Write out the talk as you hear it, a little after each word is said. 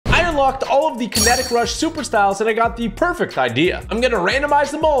unlocked all of the Kinetic Rush super styles and I got the perfect idea. I'm gonna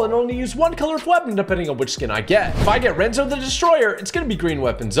randomize them all and only use one color of weapon depending on which skin I get. If I get Renzo the Destroyer, it's gonna be green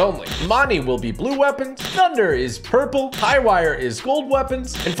weapons only. Mani will be blue weapons, Thunder is purple, Highwire is gold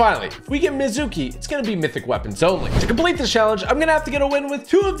weapons, and finally, if we get Mizuki, it's gonna be mythic weapons only. To complete this challenge, I'm gonna have to get a win with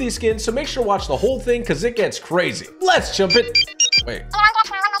 2 of these skins, so make sure to watch the whole thing because it gets crazy. Let's jump it. Wait.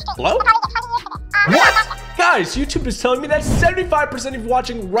 Hello? What? Guys, YouTube is telling me that 75% of you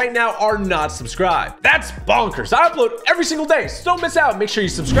watching right now are not subscribed. That's bonkers. I upload every single day, so don't miss out. Make sure you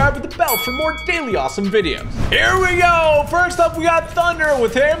subscribe with the bell for more daily awesome videos. Here we go. First up, we got Thunder.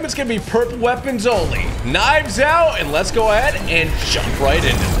 With him, it's gonna be purple weapons only. Knives out, and let's go ahead and jump right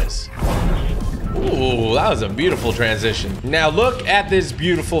into this. Ooh, that was a beautiful transition. Now look at this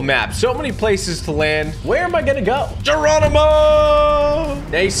beautiful map. So many places to land. Where am I gonna go? Geronimo!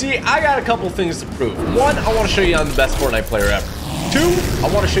 Now you see, I got a couple things to prove. 1, I want to show you I'm the best Fortnite player ever. 2, I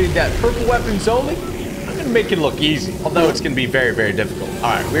want to show you that purple weapons only. I'm gonna make it look easy, although it's gonna be very, very difficult.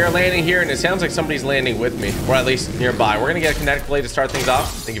 All right, we are landing here, and it sounds like somebody's landing with me, or at least nearby. We're gonna get a kinetic blade to start things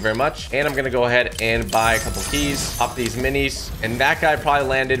off. Thank you very much. And I'm gonna go ahead and buy a couple keys, pop these minis, and that guy probably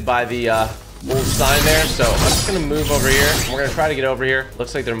landed by the old sign there, so I'm just gonna move over here. We're gonna try to get over here.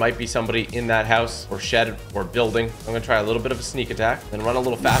 Looks like there might be somebody in that house or shed or building. I'm gonna try a little bit of a sneak attack, then run a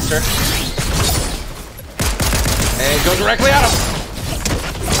little faster and go directly at him.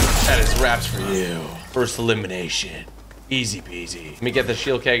 That is wraps for you. First elimination, easy peasy. Let me get the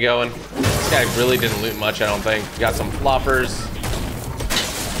shield K going. This guy really didn't loot much, I don't think. Got some floppers.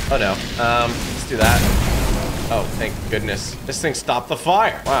 Oh no, let's do that. Oh, thank goodness. This thing stopped the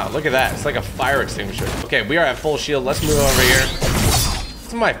fire. Wow, look at that. It's like a fire extinguisher. Okay, we are at full shield. Let's move over here. This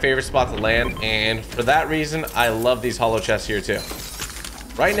is my favorite spot to land, and for that reason, I love these hollow chests here too.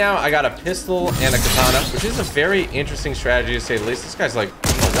 Right now, I got a pistol and a katana, which is a very interesting strategy to say the least. This guy's like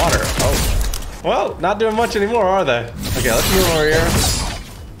in the water. Oh, well, not doing much anymore, are they? Okay, let's move over here.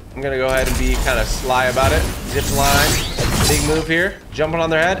 I'm gonna go ahead and be kind of sly about it. Zip line, big move here. Jumping on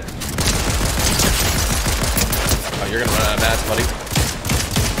their head. Oh, you're gonna run out of mats, buddy.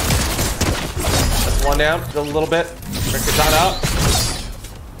 That's one down. Build a little bit. Bring katana up.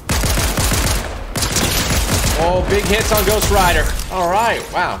 Oh, big hits on Ghost Rider. All right,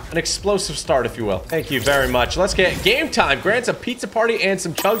 wow. An explosive start, if you will. Thank you very much. Let's get game time. Grants a pizza party and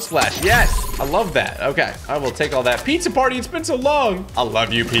some chug splash. Yes, I love that. Okay, I will take all that. Pizza party, it's been so long. I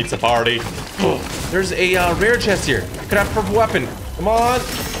love you, pizza party. Oh, there's a rare chest here. Could have purple weapon. Come on.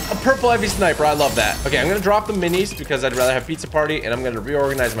 A purple heavy sniper. I love that. Okay, I'm gonna drop the minis because I'd rather have pizza party, and I'm gonna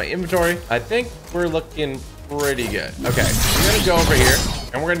reorganize my inventory. I think we're looking pretty good. Okay, we're gonna go over here,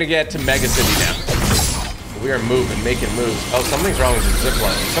 and we're gonna get to Mega City now. We are moving, making moves. Oh, something's wrong with the zip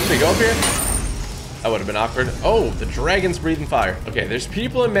line. Did somebody go up here? That would have been awkward. Oh, the dragon's breathing fire. Okay, there's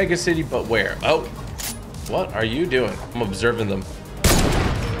people in Mega City, but where? Oh, what are you doing? I'm observing them.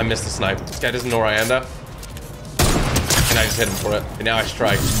 I missed the snipe. This guy doesn't know where I am, though. And I just hit him for it. And now I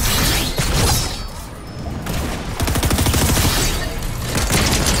strike.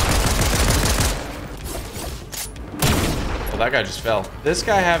 That guy just fell. This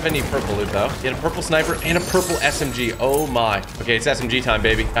guy have any purple loot though? He had a purple sniper and a purple SMG. Oh my. Okay, it's SMG time,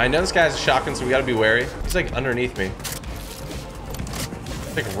 baby. I know this guy has a shotgun, so we gotta be wary. He's like underneath me.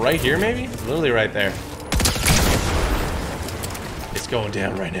 Like right here, maybe? Literally right there. It's going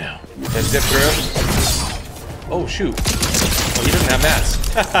down right now. Let's zip through. Oh shoot. Oh, he doesn't have mats.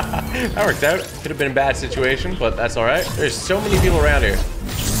 That worked out. Could have been a bad situation, but that's all right. There's so many people around here.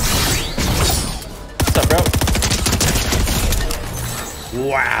 What's up, bro?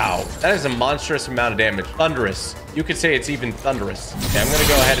 Wow, that is a monstrous amount of damage. Thunderous. You could say it's even thunderous. Okay, I'm gonna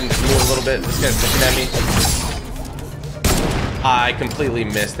go ahead and just move a little bit. This guy's looking at me. I completely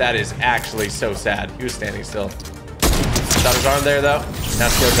missed. That is actually so sad. He was standing still. Shot his arm there though. Now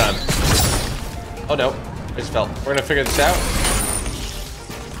it's go time. Oh no, I just fell. We're gonna figure this out.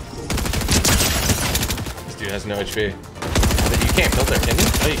 This dude has no HP. You can't build there, can you?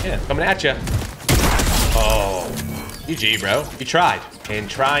 Oh, you can. Coming at you. Oh. GG, bro. You tried. And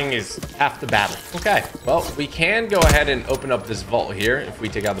trying is half the battle. Okay. Well, we can go ahead and open up this vault here if we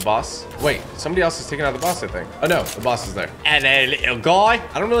take out the boss. Wait, somebody else is taking out the boss, I think. Oh, no. The boss is there. And a little guy.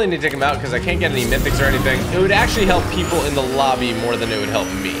 I don't really need to take him out because I can't get any mythics or anything. It would actually help people in the lobby more than it would help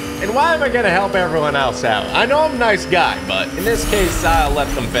me. And why am I going to help everyone else out? I know I'm a nice guy, but in this case, I'll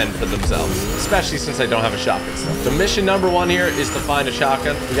let them fend for themselves, especially since I don't have a shotgun still. So mission number 1 here is to find a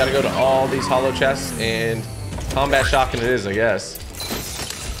shotgun. We got to go to all these hollow chests and combat shotgun it is, I guess.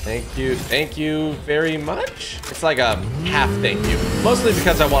 Thank you very much. It's like a half thank you, mostly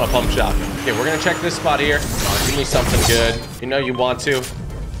because I want a pump shotgun. Okay, we're gonna check this spot here. Come on, give me something good. You know you want to.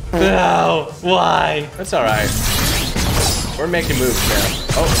 No, why? That's all right. We're making moves now.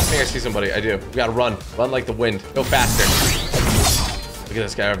 Oh, I think I see somebody. I do. We gotta run. Run like the wind. Go faster. Look at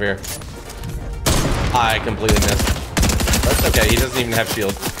this guy over here. I completely missed. That's okay. He doesn't even have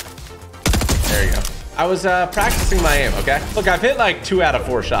shield. There you go. I was practicing my aim, okay? Look, I've hit like 2 out of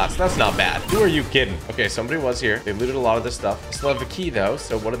 4 shots. That's not bad. Who are you kidding? Okay, somebody was here. They looted a lot of this stuff. I still have a key, though.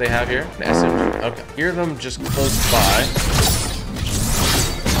 So what do they have here? An SMG. Okay. Hear them just close by.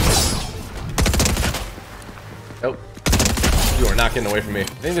 Nope. You are not getting away from me. I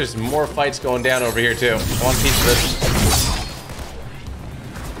think there's more fights going down over here, too. I want a piece of this.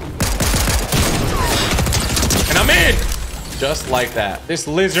 And I'm in! Just like that. This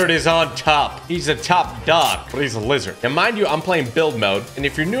lizard is on top. He's a top dog, but he's a lizard. And mind you, I'm playing build mode. And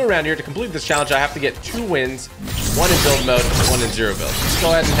if you're new around here, to complete this challenge, I have to get 2 wins. 1 in build mode, 1 in 0 build. Let's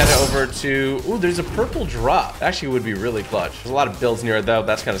go ahead and head over to... Ooh, there's a purple drop. Actually, would be really clutch. There's a lot of builds near it, though.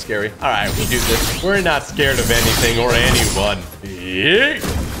 That's kind of scary. All right, we do this. We're not scared of anything or anyone. Yeah.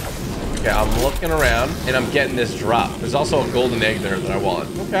 Okay, I'm looking around and I'm getting this drop. There's also a golden egg there that I want.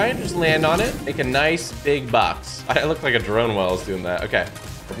 Okay, just land on it. Make a nice big box. I look like a drone while I was doing that. Okay,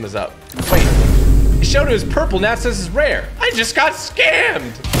 open this up. Wait, it showed it was purple. Now it says it's rare. I just got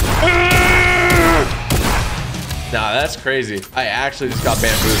scammed. Nah, that's crazy. I actually just got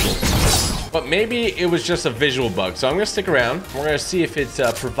bamboozled. But maybe it was just a visual bug. So I'm gonna stick around. We're gonna see if it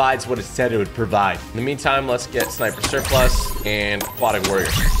provides what it said it would provide. In the meantime, let's get Sniper Surplus and Aquatic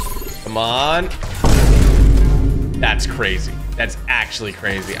Warrior. Come on. That's crazy. That's actually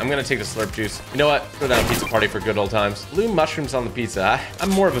crazy. I'm gonna take the slurp juice. You know what? Throw down a pizza party for good old times. Blue mushrooms on the pizza. I'm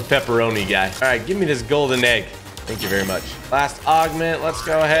more of a pepperoni guy. All right, give me this golden egg. Thank you very much. Last augment. Let's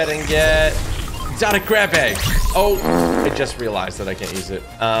go ahead and get exotic crab egg. Oh, I just realized that I can't use it.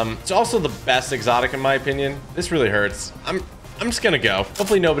 It's also the best exotic in my opinion. This really hurts. I'm just gonna go.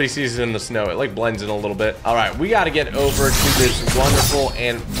 Hopefully nobody sees it in the snow. It like blends in a little bit. All right, we gotta get over to this wonderful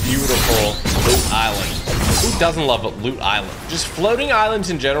and beautiful Loot Island. Who doesn't love a Loot Island? Just floating islands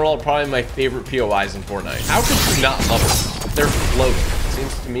in general are probably my favorite POIs in Fortnite. How could you not love them? They're floating.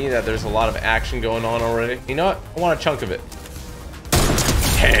 Seems to me that there's a lot of action going on already. You know what? I want a chunk of it.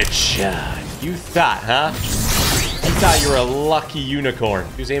 Headshot. You thought, huh? You thought you were a lucky unicorn.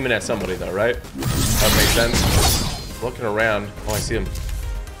 He was aiming at somebody though, right? That makes sense. Looking around. Oh, I see him.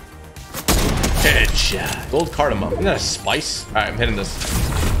 Headshot. Gold cardamom. Isn't that a spice? All right, I'm hitting this.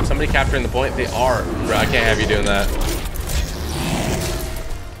 Somebody capturing the point? They are. Bro, I can't have you doing that.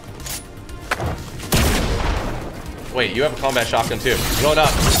 Wait, you have a combat shotgun too. Going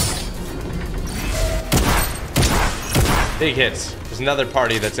up. Big hits. There's another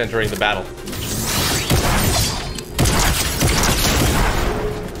party that's entering the battle.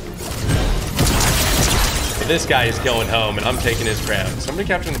 This guy is going home and I'm taking his crown. Somebody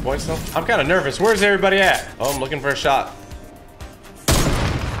capturing the points though? I'm kind of nervous. Where's everybody at? Oh, I'm looking for a shot.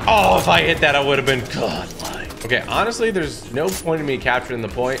 Oh, if I hit that, I would have been godlike. Okay, honestly, there's no point in me capturing the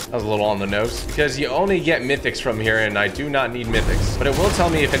point. That was a little on the nose because you only get mythics from here and I do not need mythics. But it will tell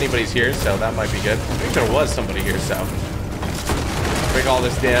me if anybody's here, so that might be good. I think there was somebody here, so. Break all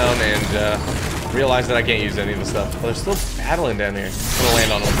this down and realize that I can't use any of the stuff. Well, they're still battling down here. I'm gonna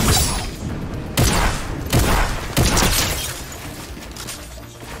land on them.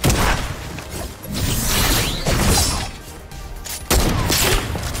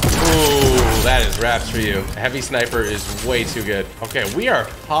 That is wraps for you. A heavy sniper is way too good. Okay, we are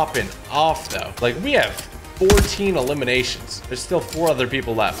popping off though. Like we have 14 eliminations. There's still 4 other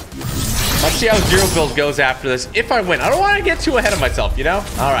people left. Let's see how 0 build goes after this. If I win, I don't want to get too ahead of myself, you know?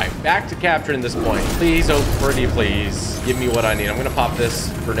 All right, back to capturing this point. Please, oh pretty please, give me what I need. I'm gonna pop this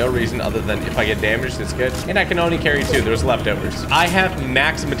for no reason other than if I get damaged, it's good. And I can only carry 2. There's leftovers. I have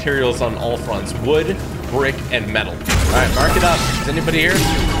max materials on all fronts: wood, brick, and metal. All right, mark it up. Is anybody here?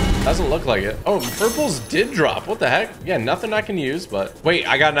 Doesn't look like it. Oh, purples did drop. What the heck? Yeah, nothing I can use, but... Wait,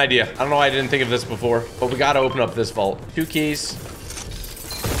 I got an idea. I don't know why I didn't think of this before, but we got to open up this vault. 2 keys.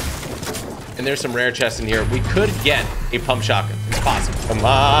 And there's some rare chests in here. We could get a pump shotgun. It's possible. Come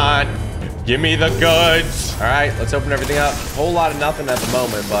on. Give me the goods. All right, let's open everything up. Whole lot of nothing at the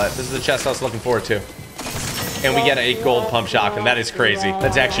moment, but this is the chest I was looking forward to. And we get an 8 gold pump shotgun. That is crazy.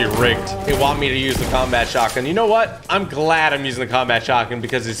 That's actually rigged. They want me to use the combat shotgun. You know what? I'm glad I'm using the combat shotgun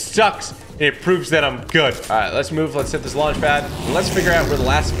because it sucks and it proves that I'm good. All right, let's move. Let's hit this launch pad. And let's figure out where the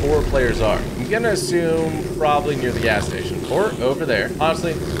last 4 players are. I'm going to assume probably near the gas station or over there.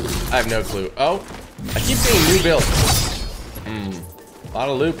 Honestly, I have no clue. Oh, I keep seeing new builds. A lot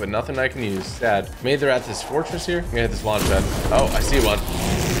of loot, but nothing I can use. Sad. Maybe they're at this fortress here. I'm going to hit this launch pad. Oh, I see one.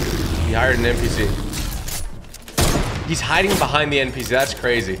 He hired an NPC. He's hiding behind the NPC. That's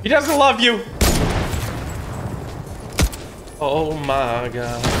crazy. He doesn't love you. Oh my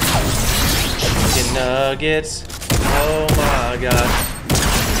god. Chicken nuggets. Oh my god.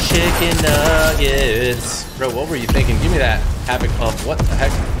 Chicken nuggets. Bro, what were you thinking? Give me that Havoc pump. What the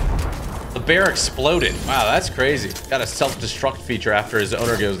heck? The bear exploded. Wow, that's crazy. Got a self-destruct feature after his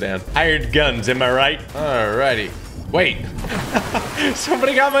owner goes down. Hired guns, am I right? Alrighty. Wait.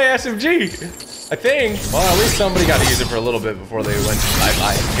 Somebody got my SMG. I think. Well, at least somebody got to use it for a little bit before they went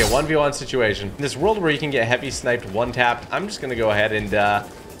bye-bye. Okay, 1v1 situation. In this world where you can get heavy sniped one tap, I'm just going to go ahead and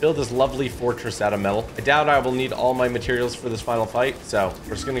build this lovely fortress out of metal. I doubt I will need all my materials for this final fight, so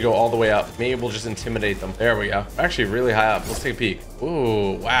we're just going to go all the way up. Maybe we'll just intimidate them. There we go. We're actually really high up. Let's take a peek.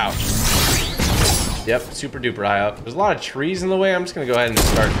 Ooh, wow. Yep, super duper high up. There's a lot of trees in the way. I'm just going to go ahead and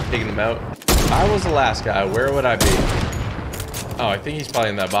start taking them out. If I was the last guy, where would I be? Oh, I think he's probably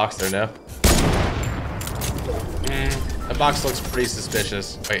in that box there now. That box looks pretty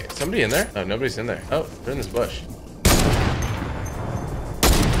suspicious. Wait, somebody in there? Oh, nobody's in there. Oh, they're in this bush.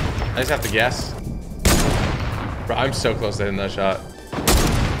 I just have to guess. Bro, I'm so close to hitting that shot.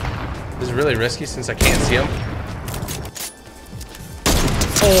 This is really risky since I can't see him.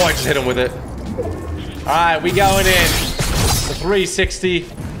 Oh, I just hit him with it. All right, we going in. The 360.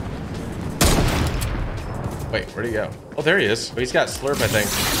 Wait, where'd he go? Oh, there he is. Oh, he's got slurp, I think.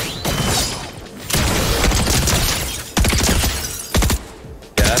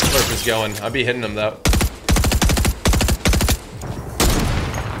 That slurp is going. I'll be hitting him though.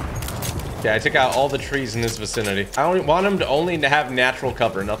 Yeah, I took out all the trees in this vicinity. I only want him to have natural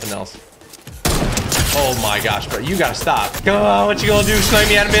cover, nothing else. Oh my gosh, bro, you gotta stop. Come on, what you gonna do? Snipe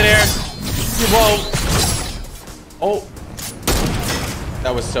me out of midair? You won't. Oh,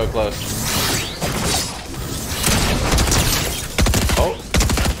 that was so close. Oh,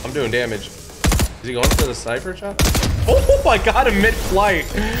 I'm doing damage. Is he going for the sniper shot? Oh, I got him mid-flight.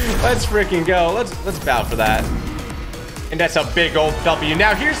 Let's freaking go. Let's bow for that. And that's a big old W.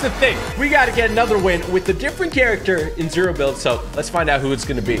 Now, here's the thing. We got to get another win with a different character in Zero build. So let's find out who it's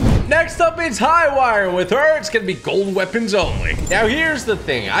going to be. Next up, it's Highwire. With her, it's going to be gold weapons only. Now, here's the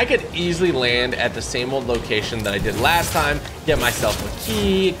thing. I could easily land at the same old location that I did last time. Get myself a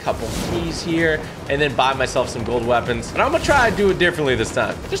key, a couple keys here, and then buy myself some gold weapons. But I'm going to try to do it differently this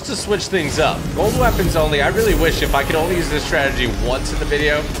time, just to switch things up. Gold weapons only. I really wish if I could only use this strategy once in the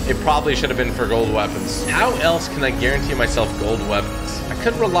video, it probably should have been for gold weapons. How else can I guarantee myself gold weapons? I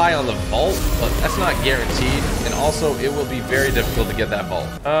could rely on the vault, but that's not guaranteed. And also, it will be very difficult to get that vault.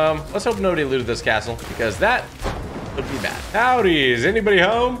 Let's hope nobody looted this castle, because that would be bad. Howdy, is anybody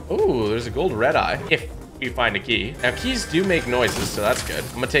home? Ooh, there's a gold red eye. If we find a key. Now, keys do make noises, so that's good.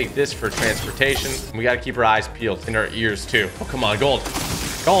 I'm gonna take this for transportation. And we gotta keep our eyes peeled and our ears too. Oh, come on, gold.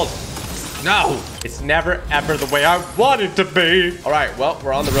 Gold. No, it's never, ever the way I want it to be. All right, well,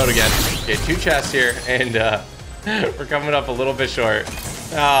 we're on the road again. Okay, 2 chests here, and we're coming up a little bit short.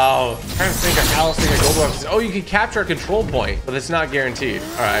 Oh, I'm trying to think of how else to get gold weapons. Oh, you can capture a control point, but it's not guaranteed.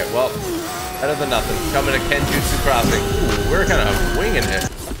 All right, well, better than nothing. Coming to Kenjutsu Crossing. Ooh, we're kind of winging it.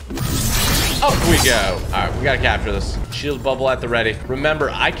 Up we go. All right, we gotta capture this. Shield bubble at the ready. Remember,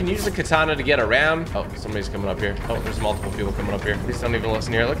 I can use the katana to get around. Oh, somebody's coming up here. Oh, there's multiple people coming up here. Please don't even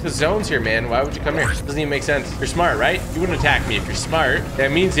listen here. Look at the zones here, man. Why would you come here? Doesn't even make sense. You're smart, right? You wouldn't attack me if you're smart.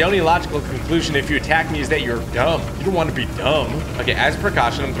 That means the only logical conclusion if you attack me is that you're dumb. You don't want to be dumb. Okay, as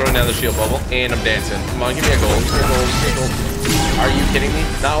precaution, I'm throwing down the shield bubble and I'm dancing. Come on, give me a gold. Give me a gold. Give me a gold. Are you kidding me?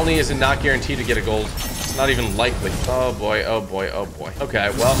 Not only is it not guaranteed to get a gold, it's not even likely. Oh boy, oh boy, oh boy. Okay,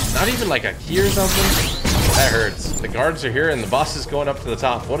 well, not even like a key or something? That hurts. The guards are here and the boss is going up to the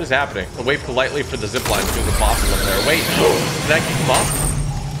top. What is happening? I'll wait politely for the zip line because the boss is up there. Wait, did I kick him off?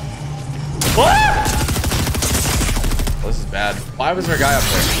 What? Oh, this is bad. Why was there a guy up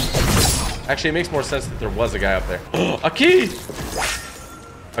there? Actually, it makes more sense that there was a guy up there. A key!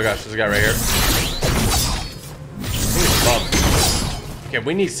 Oh gosh, there's a guy right here. Okay,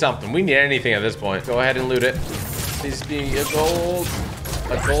 we need something. We need anything at this point. Go ahead and loot it. Please be a gold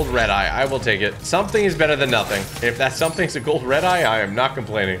red eye. I will take it. Something is better than nothing. And if that something's a gold red eye, I am not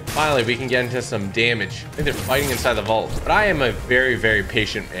complaining. Finally, we can get into some damage. I think they're fighting inside the vault. But I am a very, very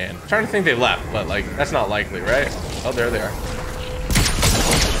patient man. I'm trying to think they left, but like, that's not likely, right? Oh, there they are.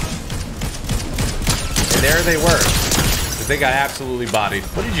 And there they were. They got absolutely bodied.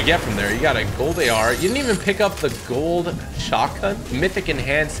 What did you get from there? You got a gold AR. You didn't even pick up the gold shotgun. Mythic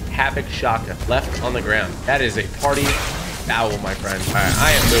Enhanced Havoc shotgun left on the ground. That is a party foul, my friend. All right,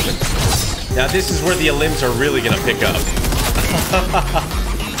 I am moving. Now this is where the limbs are really gonna pick up.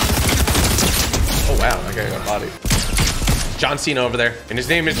 Oh wow, that guy got bodied. John Cena over there, and his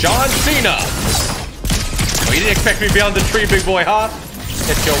name is John Cena. Oh, you didn't expect me to be on the tree, big boy, huh?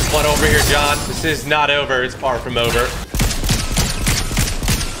 Get your butt over here, John. This is not over. It's far from over.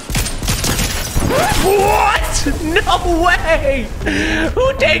 What? No way!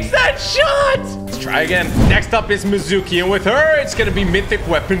 Who takes that shot? Let's try again. Next up is Mizuki, and with her, it's gonna be mythic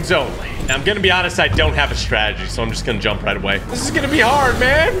weapons only. Now, I'm gonna be honest, I don't have a strategy, so I'm just gonna jump right away. This is gonna be hard,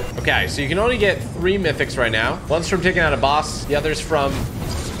 man. Okay, so you can only get 3 mythics right now. One's from taking out a boss. The other's from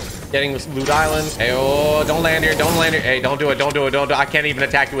getting this loot island. Hey, oh, don't land here. Don't land here. Hey, don't do it. Don't do it. Don't do it. I can't even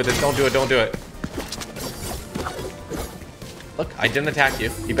attack you with this. Don't do it. Don't do it. Look, I didn't attack you.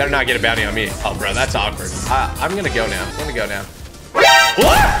 You better not get a bounty on me. Oh, bro, that's awkward. I'm gonna go now. I'm gonna go now.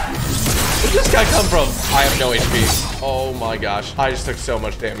 What? Where'd this guy come from? I have no HP. Oh my gosh. I just took so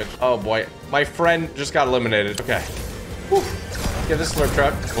much damage. Oh boy. My friend just got eliminated. Okay. Whew. Get this slurp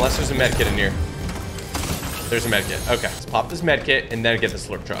truck. Unless there's a med kit in here. There's a med kit. Okay. Let's pop this med kit and then get the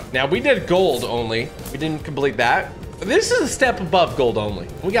slurp truck. Now, we did gold only. We didn't complete that. This is a step above gold only.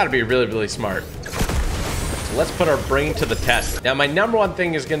 We gotta be really, really smart. Let's put our brain to the test. Now, my number one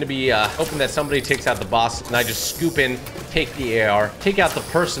thing is going to be hoping that somebody takes out the boss and I just scoop in, take the AR, take out the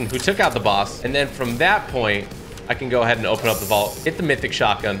person who took out the boss. And then from that point, I can go ahead and open up the vault, hit the mythic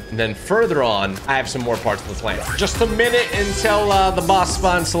shotgun. And then further on, I have some more parts of the plan. Just a minute until the boss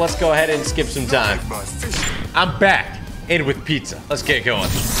spawns. So let's go ahead and skip some time. I'm back and with pizza. Let's get going.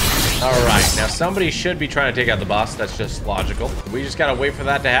 All right, now somebody should be trying to take out the boss. That's just logical. We just gotta wait for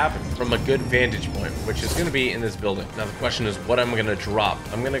that to happen from a good vantage point, which is gonna be in this building. Now the question is what I'm gonna drop.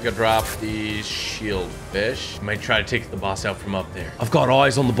 I'm gonna go drop the shield fish. I might try to take the boss out from up there. I've got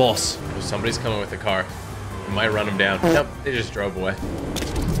eyes on the boss. If somebody's coming with a car, I might run him down. Nope, they just drove away.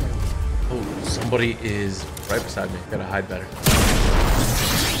 Oh, somebody is right beside me. Gotta hide better.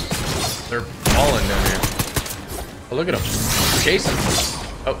 They're falling down here. Oh, look at him. Chasing.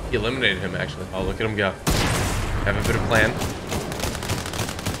 Oh, he eliminated him, actually. Oh, look at him go. Have a bit of plan.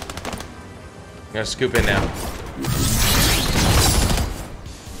 I'm gonna scoop in now.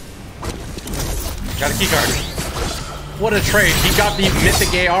 Got a key card. What a trade. He got the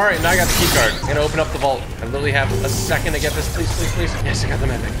mythic AR, and I got the key card. I'm gonna open up the vault. I literally have a second to get this. Please, please, please. Yes, I got the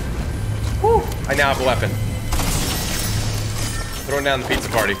mythic. Woo! I now have a weapon. Throwing down the pizza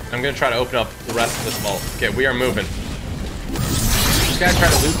party. I'm gonna try to open up the rest of this vault. Okay, we are moving. Guy try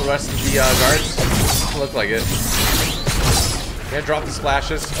to loot the rest of the guards? Doesn't look like it. Yeah, drop the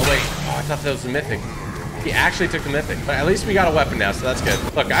splashes. Oh wait, oh, I thought that was the mythic. He actually took the mythic. But at least we got a weapon now, so that's good.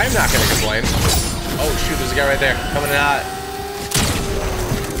 Look, I'm not gonna complain. Oh shoot, there's a guy right there. Coming in hot.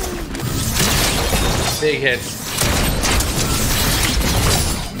 Big hits.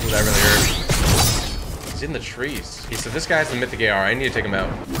 Ooh, that really hurt. He's in the trees. He said this guy has the mythic AR. I need to take him out.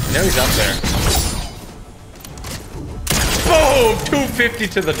 I know he's up there. Boom! 250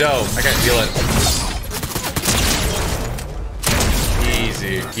 to the dome. I can't feel it.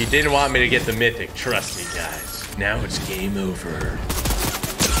 Easy. He didn't want me to get the mythic. Trust me, guys. Now it's game over.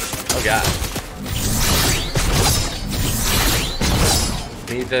 Oh, God.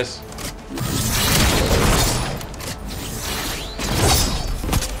 Need this.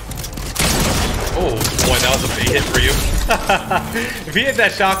 Oh, boy, that was a big hit for you. If he hit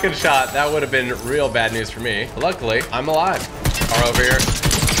that shotgun shot, that would have been real bad news for me. But luckily, I'm alive. Car over here.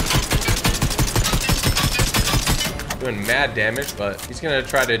 Doing mad damage, but he's going to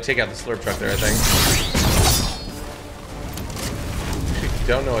try to take out the slurp truck there, I think. Actually,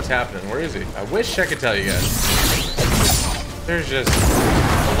 don't know what's happening. Where is he? I wish I could tell you guys. There's just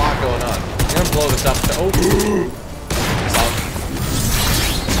a lot going on. I'm going to blow this up. Oh,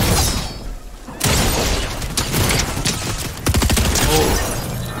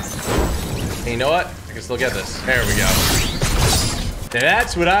 you know what? I can still get this. There we go. Now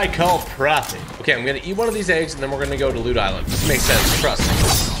that's what I call profit. Okay, I'm gonna eat one of these eggs and then we're gonna go to Loot Island. This makes sense, trust me.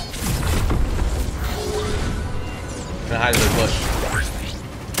 I'm gonna hide in the bush.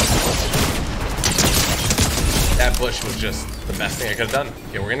 That bush was just the best thing I could have done.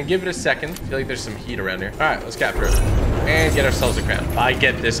 Okay, we're gonna give it a second. I feel like there's some heat around here. All right, let's capture it. And get ourselves a crown. If I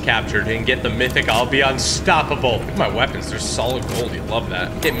get this captured and get the mythic, I'll be unstoppable. Look at my weapons, they're solid gold. You love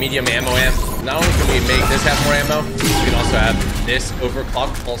that. Get medium ammo amp. Not only can we make this have more ammo, we can also have this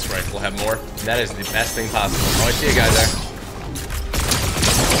overclocked pulse rifle have more. And that is the best thing possible. Oh, I see a guy there.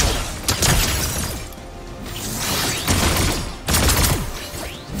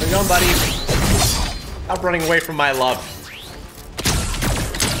 Where you going, buddy? Stop running away from my love.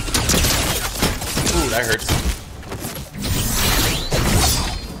 Ooh, that hurts.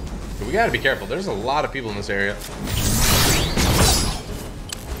 We gotta be careful. There's a lot of people in this area.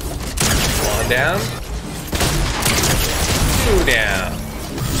 One down. Two down.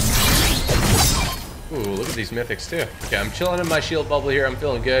 Ooh, look at these mythics too. Okay, I'm chilling in my shield bubble here. I'm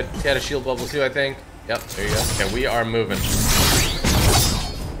feeling good. He had a shield bubble too, I think. Yep, there you go. Okay, we are moving.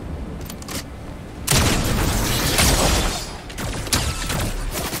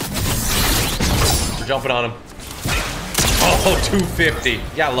 We're jumping on him. Oh, 250.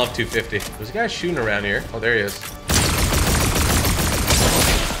 Yeah, I love 250. There's a guy shooting around here. Oh, there he is.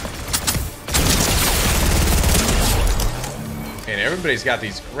 And everybody's got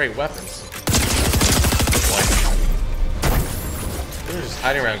these great weapons. They're just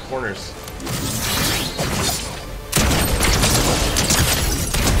hiding around corners.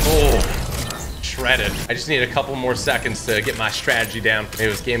 Oh, shredded. I just need a couple more seconds to get my strategy down. Maybe it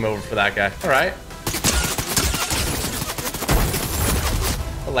was game over for that guy. All right.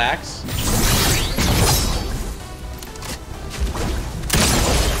 Relax.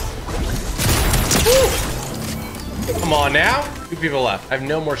 Woo. Come on now. 2 people left. I have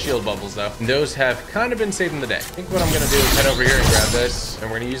no more shield bubbles though. And those have kind of been saving the day. I think what I'm gonna do is head over here and grab this, and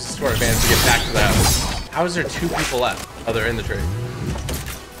we're gonna use this to our advantage to get back to the house. How is there 2 people left? Oh, they're in the tree.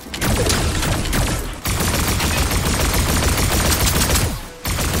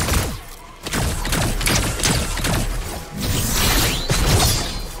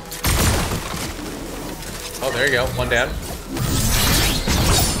 Oh, there you go. One down.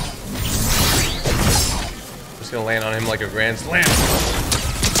 Just gonna land on him like a grand slam.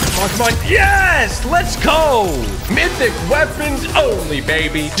 Come on, come on. Yes! Let's go! Mythic weapons only,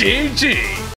 baby. GG.